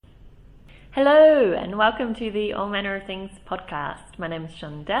Hello and welcome to the All Manner of Things podcast. My name is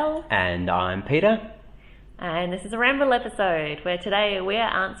Shondell. And I'm Peter. And this is a Ramble episode where today we're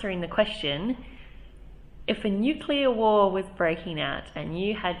answering the question, if a nuclear war was breaking out and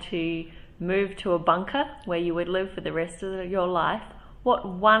you had to move to a bunker where you would live for the rest of your life, what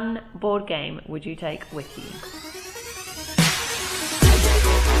one board game would you take with you?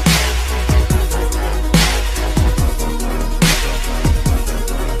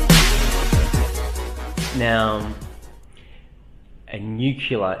 Now,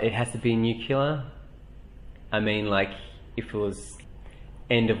 it has to be nuclear. I mean, like, if it was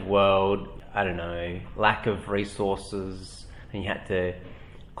end of world, I don't know, lack of resources, and you had to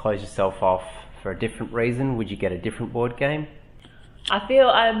close yourself off for a different reason, would you get a different board game? I feel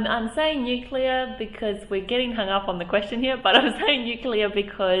I'm saying nuclear because we're getting hung up on the question here, but I'm saying nuclear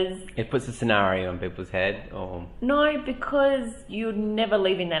because... It puts a scenario on people's head, or... No, because you're never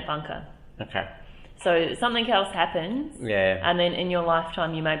leaving that bunker. Okay. So something else happens, Yeah. and then in your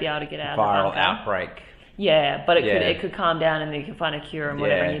lifetime you may be able to get out of the Viral bunker. outbreak. Yeah, but it could calm down and then you can find a cure and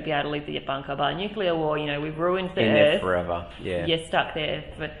whatever, Yeah. and you'd be able to leave the bunker. But a nuclear war, we've ruined the In there earth. forever, yeah. You're stuck there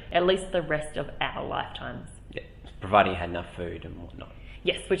for at least the rest of our lifetimes. Yeah, providing you had enough food and whatnot.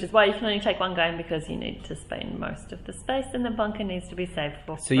 Yes, which is why you can only take one game because you need to spend most of the space and the bunker needs to be saved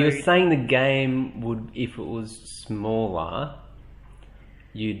for food. So you're saying the game would, if it was smaller,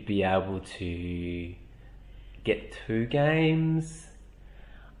 you'd be able to get 2 games?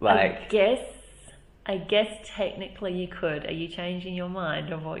 Like, I guess technically you could. Are you changing your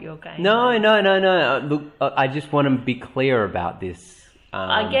mind of what your game No. is? Look, I just want to be clear about this.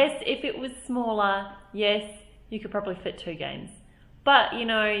 I guess if it was smaller, yes, you could probably fit 2 games. But, you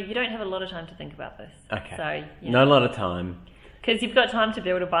don't have a lot of time to think about this. Okay. So, Not a lot of time. Because you've got time to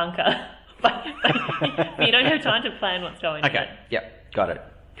build a bunker, but you don't have time to plan what's going on. Okay, yep, got it.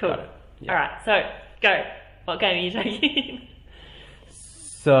 Cool. Got it. Yep. All right, so go. What game are you taking?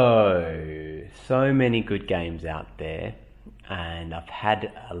 So many good games out there, and I've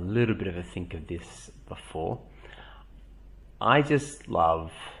had a little bit of a think of this before. I just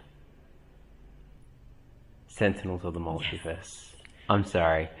love Sentinels of the Multiverse. Yes. I'm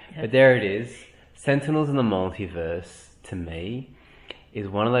sorry, but there it is. Sentinels of the Multiverse, to me, is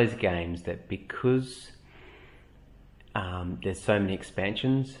one of those games that because there's so many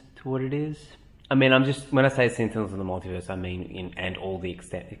expansions to what it is. I mean, when I say Sentinels of the Multiverse, I mean and all the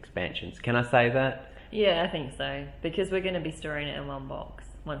expansions. Can I say that? Yeah, I think so. Because we're going to be storing it in one box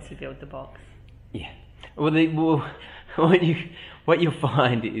once you build the box. Yeah. Well, what you'll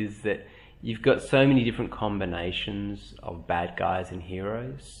find is that you've got so many different combinations of bad guys and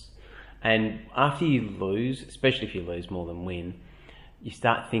heroes. And after you lose, especially if you lose more than win, you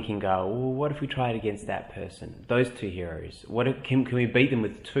start thinking, well, what if we tried against that person? Those 2 heroes. Can we beat them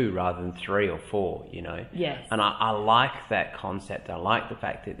with 2 rather than 3 or 4, Yes. And I like that concept. I like the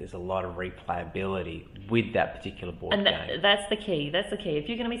fact that there's a lot of replayability with that particular board game. And that's the key. That's the key. If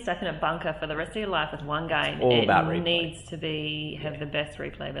you're going to be stuck in a bunker for the rest of your life with one game, all about it replay. needs to have the best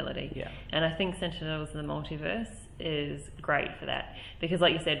replayability. Yeah. And I think Sentinels of the Multiverse is great for that. Because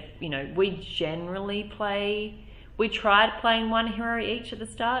like you said, we generally we tried playing one hero each at the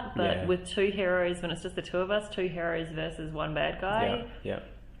start, but with 2 heroes, when it's just the 2 of us, 2 heroes versus 1 bad guy,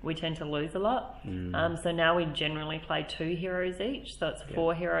 we tend to lose a lot. So now we generally play 2 heroes each, so it's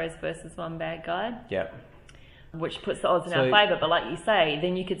 4 heroes versus 1 bad guy. Which puts the odds in our favour, but like you say,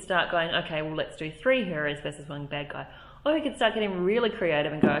 then you could start going, okay, well, let's do 3 heroes versus 1 bad guy. Or we could start getting really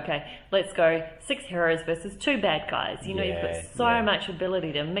creative and go, okay, let's go 6 heroes versus 2 bad guys. You've got so much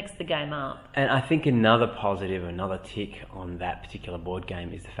ability to mix the game up. And I think another positive, another tick on that particular board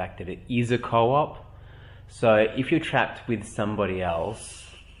game is the fact that it is a co-op. So if you're trapped with somebody else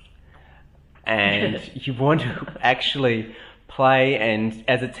and you want to actually play and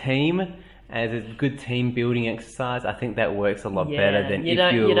as a team, as a good team building exercise, I think that works a lot better than you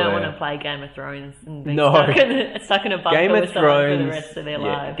don't want to play Game of Thrones and be stuck in a bunker Game of with someone Thrones, for the rest of their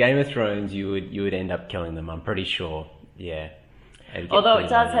lives. Game of Thrones, you would end up killing them. I'm pretty sure. Yeah. Although it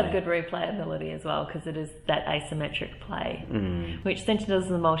does have good replayability as well, because it is that asymmetric play, which Sentinels of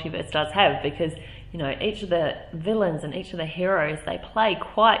the Multiverse does have, because each of the villains and each of the heroes, they play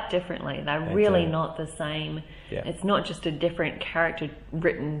quite differently. They're really not the same. Yeah. It's not just a different character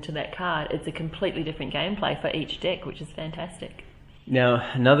written to that card. It's a completely different gameplay for each deck, which is fantastic.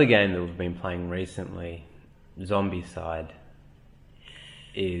 Now, another game that we've been playing recently, Zombicide,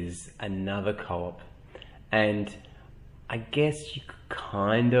 is another co-op. And I guess you could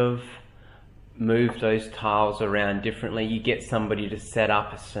kind of move those tiles around differently. You get somebody to set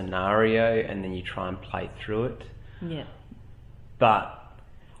up a scenario and then you try and play through it. Yeah. But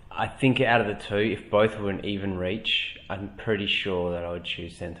I think out of the two, if both were an even reach, I'm pretty sure that I would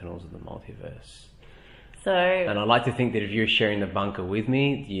choose Sentinels of the Multiverse. So, and I like to think that if you're sharing the bunker with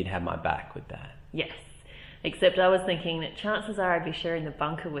me, you'd have my back with that. Yes. Except I was thinking that chances are I'd be sharing the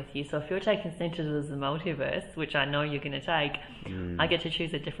bunker with you. So if you're taking Sentinels of the Multiverse, which I know you're going to take, I get to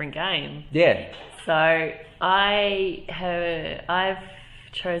choose a different game. Yeah. So I've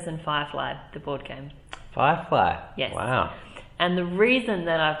chosen Firefly, the board game. Firefly? Yes. Wow. And the reason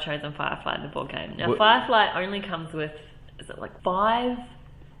that I've chosen Firefly, the board game... Now, Firefly only comes with, is it like 5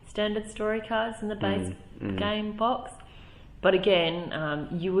 standard story cards in the base game box? But again,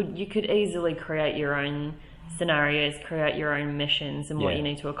 you could easily create your own scenarios, create your own missions and what you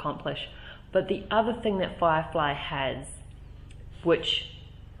need to accomplish. But the other thing that Firefly has, which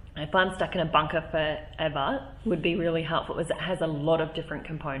if I'm stuck in a bunker forever, would be really helpful, is it has a lot of different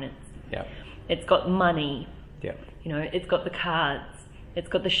components. Yeah. It's got money. Yeah. You know, it's got the cards, it's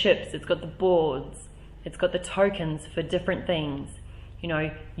got the ships, it's got the boards, it's got the tokens for different things. You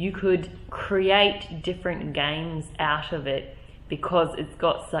know, you could create different games out of it because it's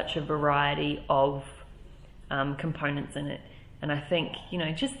got such a variety of components in it. And I think, you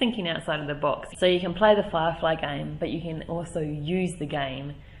know, just thinking outside of the box. So you can play the Firefly game, but you can also use the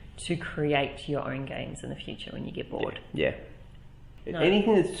game to create your own games in the future when you get bored. Yeah. No.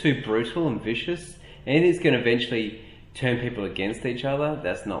 Anything that's too brutal and vicious, anything that's going to eventually turn people against each other,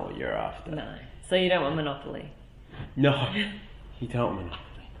 that's not what you're after. No. So you don't want Monopoly? No. You don't want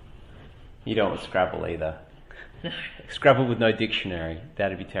Monopoly. You don't want Scrabble either. No. Scrabble with no dictionary.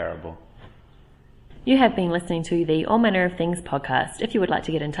 That'd be terrible. You have been listening to the All Manner of Things podcast. If you would like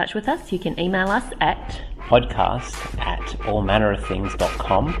to get in touch with us, you can email us at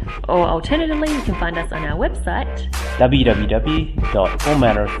podcast@allmannerofthings.com, or alternatively, you can find us on our website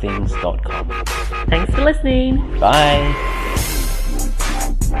www.allmannerofthings.com. Thanks for listening. Bye.